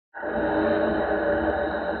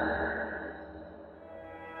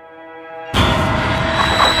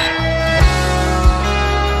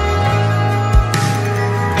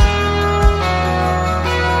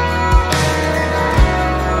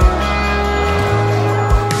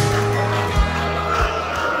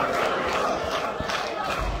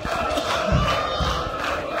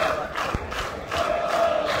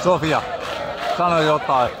Sofia, sano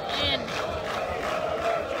jotain. En.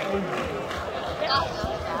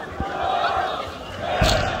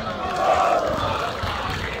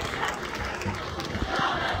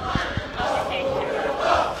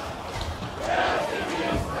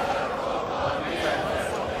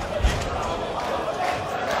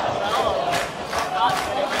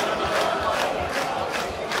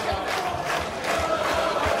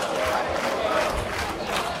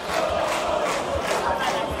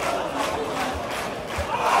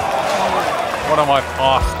 One of my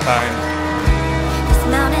pastimes. This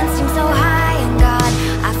mountain seems so high, and God,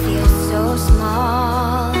 I feel so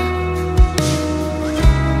small.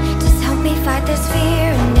 Just help me fight this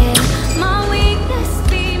fear, and in my weakness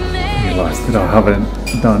be made. I realized that I haven't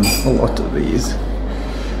done a lot of these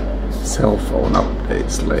cell phone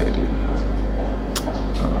updates lately.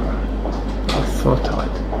 I thought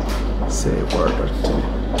I'd say a word or two.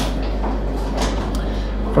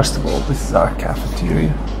 First of all, this is our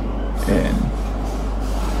cafeteria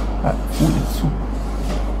at Furitsu.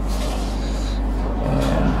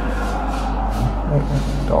 And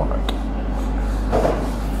dark.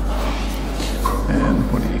 And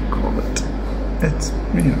what do you call it? It's,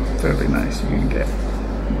 you know, fairly nice. You can get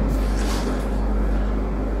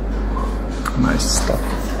nice stuff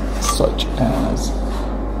such as,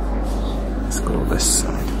 let's go this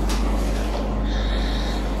side.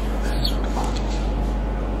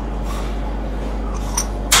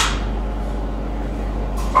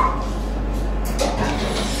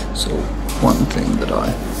 So one thing that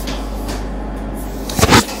I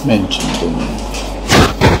mentioned in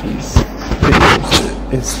these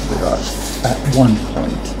videos is that at one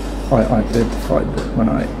point I identified that when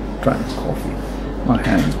I drank coffee my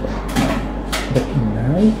hands were numb. But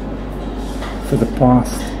now, for the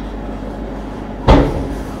past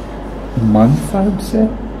month I would say,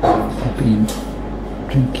 I've been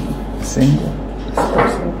drinking a single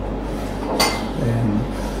espresso, and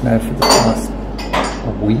now for the past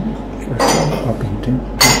a week or so I've been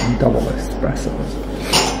drinking double espressos.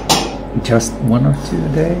 Just one or two a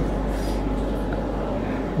day.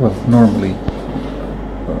 Well, normally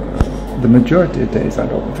the majority of days I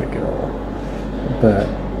don't drink at all, but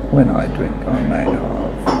when I drink I may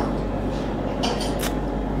have,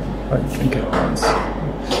 I drink it once,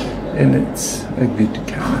 and it's a good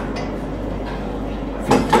kind of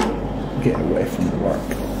thing to get away from the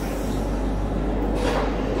work,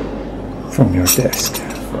 from your desk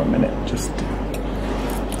for a minute, just to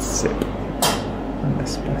sip an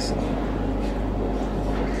espresso.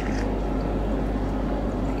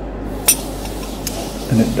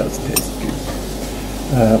 And it does taste good.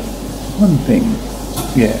 One thing,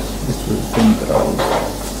 yeah, this was the thing that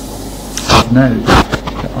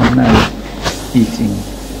I'm now eating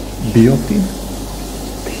Biotin,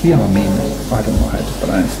 Thiamine, I don't know how to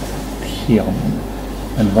pronounce it, Thiamine,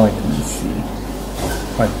 and vitamin C.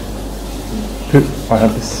 I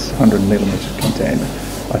have this 100ml container.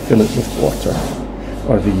 I fill it with water,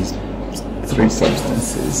 or these three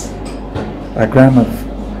substances: a gram of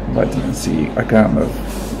vitamin C, a gram of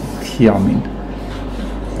thiamine,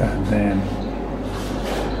 and then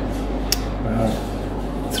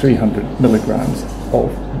 300 milligrams of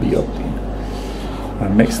biotin. I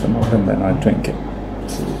mix them up and then I drink it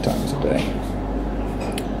 3 times a day.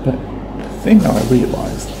 But the thing I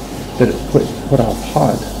realized that what I've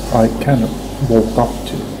had, I kind of woke up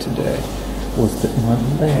to today, was that my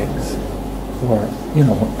legs were, you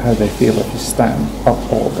know how they feel if you stand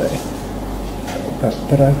up all day.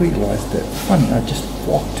 But I realized that, funny, I just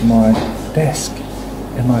walked to my desk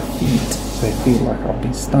and my feet, they feel like I've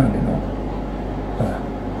been standing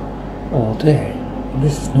all day.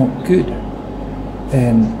 This is not good.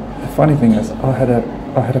 And the funny thing is, I had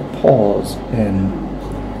a pause in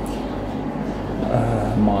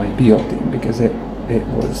my biotin because it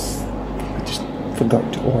was, I just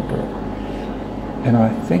forgot to order it, and I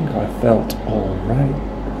think I felt all right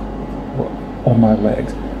on my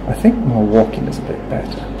legs. I think my walking is a bit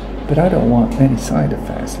better, but I don't want any side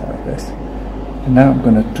effects like this. And now I'm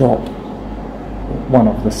going to drop one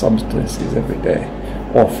of the substances every day,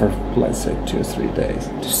 or for, let's say, 2 or 3 days,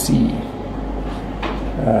 to see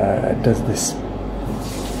does this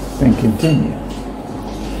thing continue,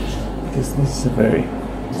 because this is a very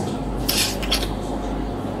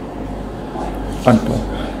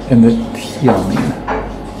And the thiamine,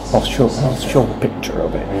 I'll show a picture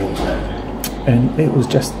of it. And it was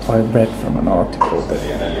just, I read from an article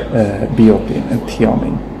that biotin and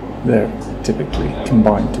thiamine, they're typically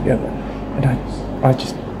combined together. And I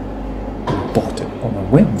just bought it on a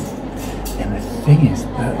whim. And the thing is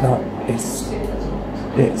that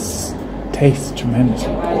it tastes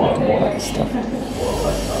tremendously potent, all that stuff.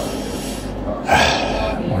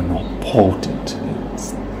 Or not potent.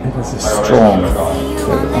 It has a strong,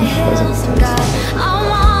 very unpleasant taste. I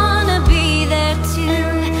wanna be there to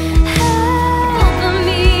help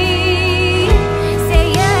me say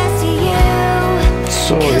yes to you.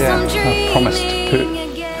 So yeah, I promised to put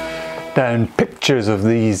down pictures of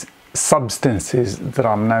these substances that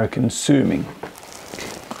I'm now consuming.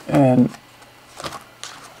 And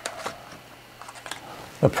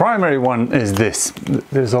the primary one is this.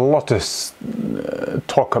 There's a lot of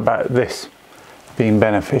talk about this being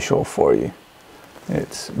beneficial for you.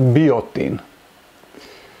 It's Biotin.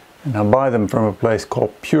 And I buy them from a place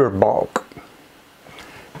called Pure Bulk.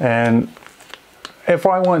 And if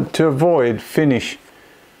I want to avoid Finnish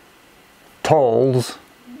tolls,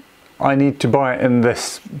 I need to buy it in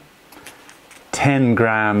this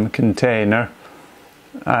 10-gram container,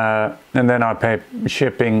 and then I pay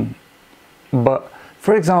shipping. But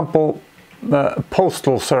for example, the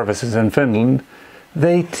postal services in Finland,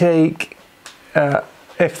 they take,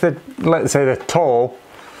 let's say the toll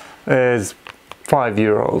is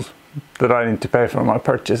 €5 that I need to pay for my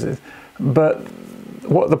purchases, but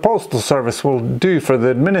what the postal service will do for the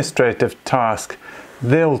administrative task,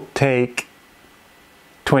 they'll take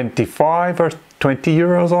 25 or 20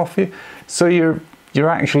 euros off you, so you're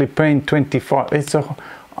actually paying 25.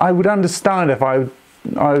 I would understand if I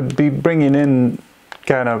would be bringing in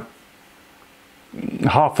kind of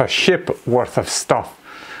half a ship worth of stuff,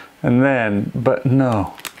 but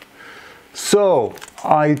no. So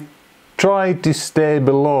I try to stay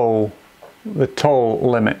below the toll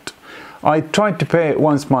limit. I tried to pay it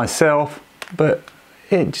once myself, but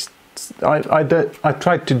I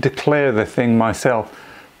tried to declare the thing myself,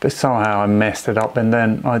 but somehow I messed it up, and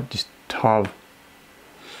then I just have.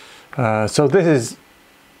 So this is,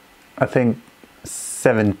 I think,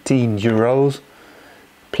 17 euros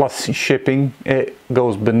plus shipping. It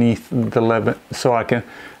goes beneath the limit, so I can,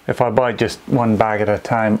 if I buy just one bag at a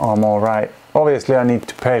time, I'm all right. Obviously I need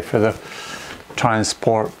to pay for the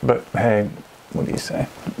transport, but hey, what do you say?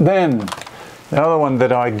 Then the other one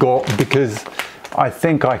that I got, because I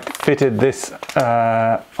think I fitted this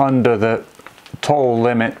under the toll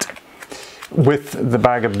limit with the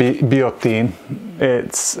bag of biotin,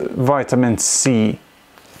 it's vitamin C.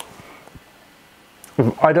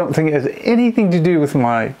 I don't think it has anything to do with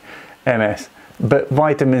my MS, but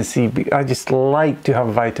vitamin C, I just like to have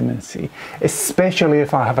vitamin C, especially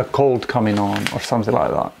if I have a cold coming on or something like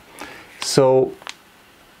that. So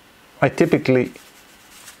I typically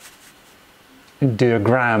do a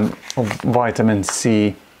gram of vitamin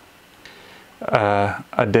C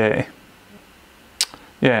a day.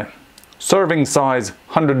 Yeah, serving size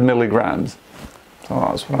 100 milligrams. So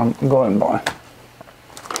that's what I'm going by.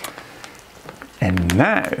 And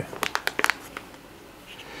now,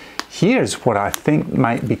 here's what I think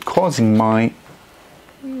might be causing my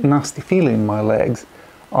nasty feeling in my legs.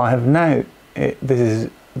 I have now, this is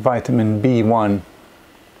vitamin B1.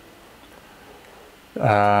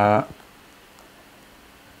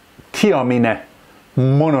 Thiamine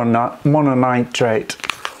Mononitrate.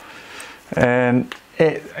 And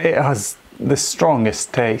it has the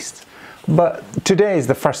strongest taste. But today is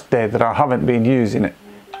the first day that I haven't been using it.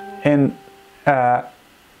 And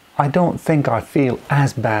I don't think I feel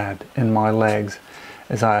as bad in my legs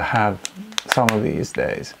as I have some of these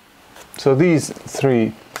days. So these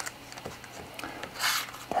three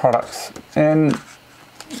products, and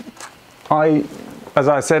as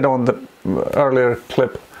I said on the earlier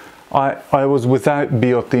clip, I was without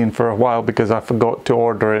biotin for a while because I forgot to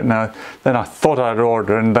order it. Now then I thought I'd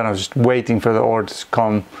order, and then I was just waiting for the order to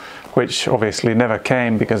come, which obviously never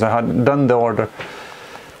came because I hadn't done the order.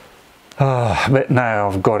 But now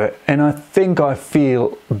I've got it, and I think I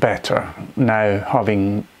feel better now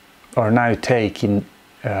taking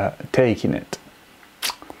it.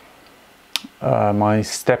 My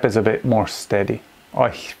step is a bit more steady. I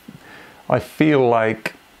feel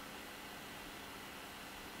like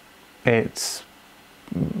it's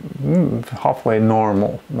halfway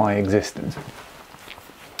normal, my existence.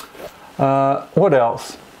 What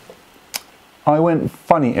else? I went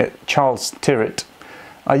funny at Charles Tyrwhitt.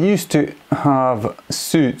 I used to have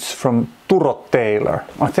suits from Turo Tailor.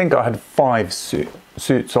 I think I had 5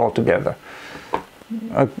 suits altogether.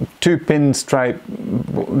 2 pinstripe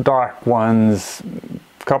dark ones,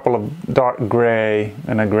 couple of dark grey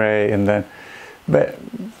and a grey, and then, but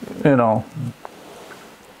you know,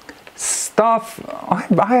 stuff.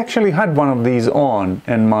 I actually had one of these on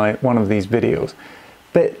in one of these videos,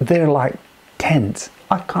 but they're like tents.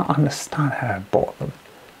 I can't understand how I bought them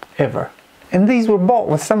ever. And these were bought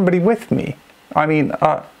with somebody with me. I mean,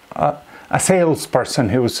 a salesperson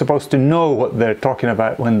who was supposed to know what they're talking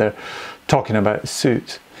about when they're talking about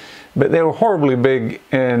suits. But they were horribly big,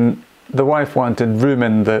 and the wife wanted room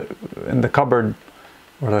in the cupboard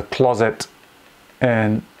or the closet,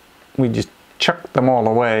 and we just chucked them all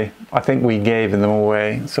away. I think we gave them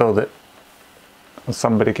away so that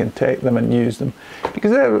somebody can take them and use them,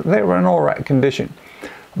 because they were in all right condition.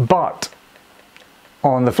 But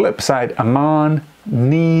on the flip side, a man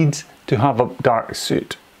needs to have a dark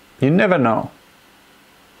suit. You never know.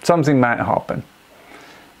 Something might happen.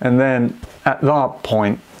 And then at that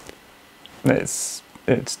point, it's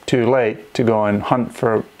too late to go and hunt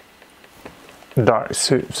for a dark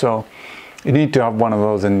suit. So you need to have one of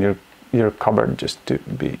those in your cupboard just to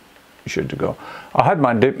be sure to go. I had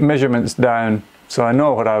my measurements down, so I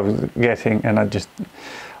know what I was getting, and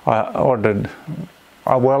I ordered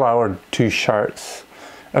 2 shirts,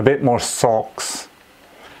 a bit more socks,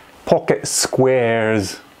 pocket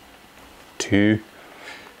squares, 2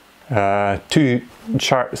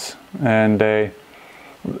 shirts, and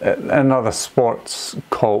another sports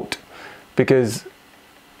coat, because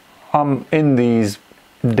I'm in these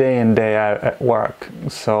day in day out at work,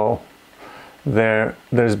 so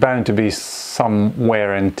there's bound to be some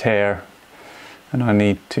wear and tear, and I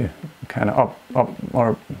need to kind of up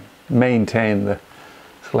or maintain the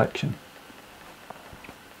selection.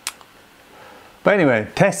 But anyway,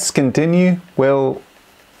 tests continue. Will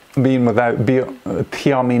being without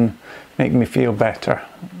thiamine make me feel better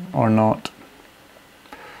or not?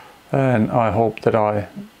 And I hope that I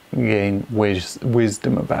gain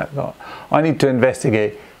wisdom about that. I need to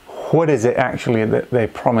investigate what is it actually that they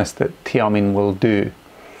promise that thiamine will do.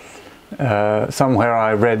 Somewhere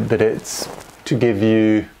I read that it's to give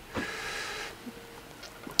you,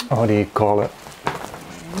 what do you call it?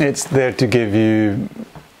 It's there to give you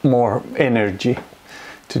more energy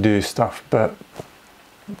to do stuff, but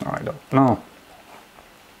I don't know.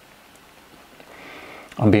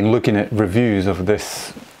 I've been looking at reviews of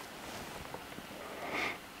this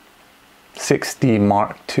 6D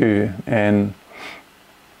Mark II, and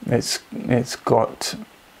it's got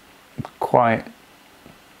quite,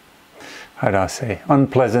 how do I say,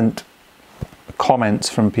 unpleasant comments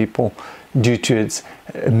from people due to its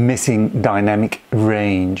missing dynamic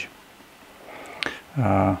range.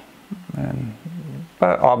 But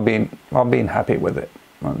I've been happy with it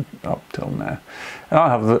up till now. And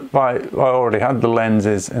I already had the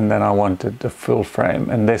lenses, and then I wanted the full frame,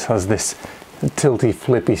 and this has this tilty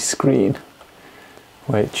flippy screen,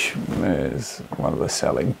 which is one of the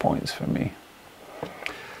selling points for me.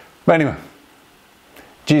 But anyway,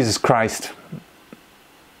 Jesus Christ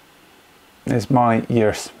is my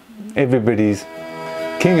ears, everybody's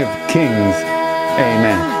King of Kings.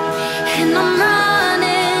 Amen.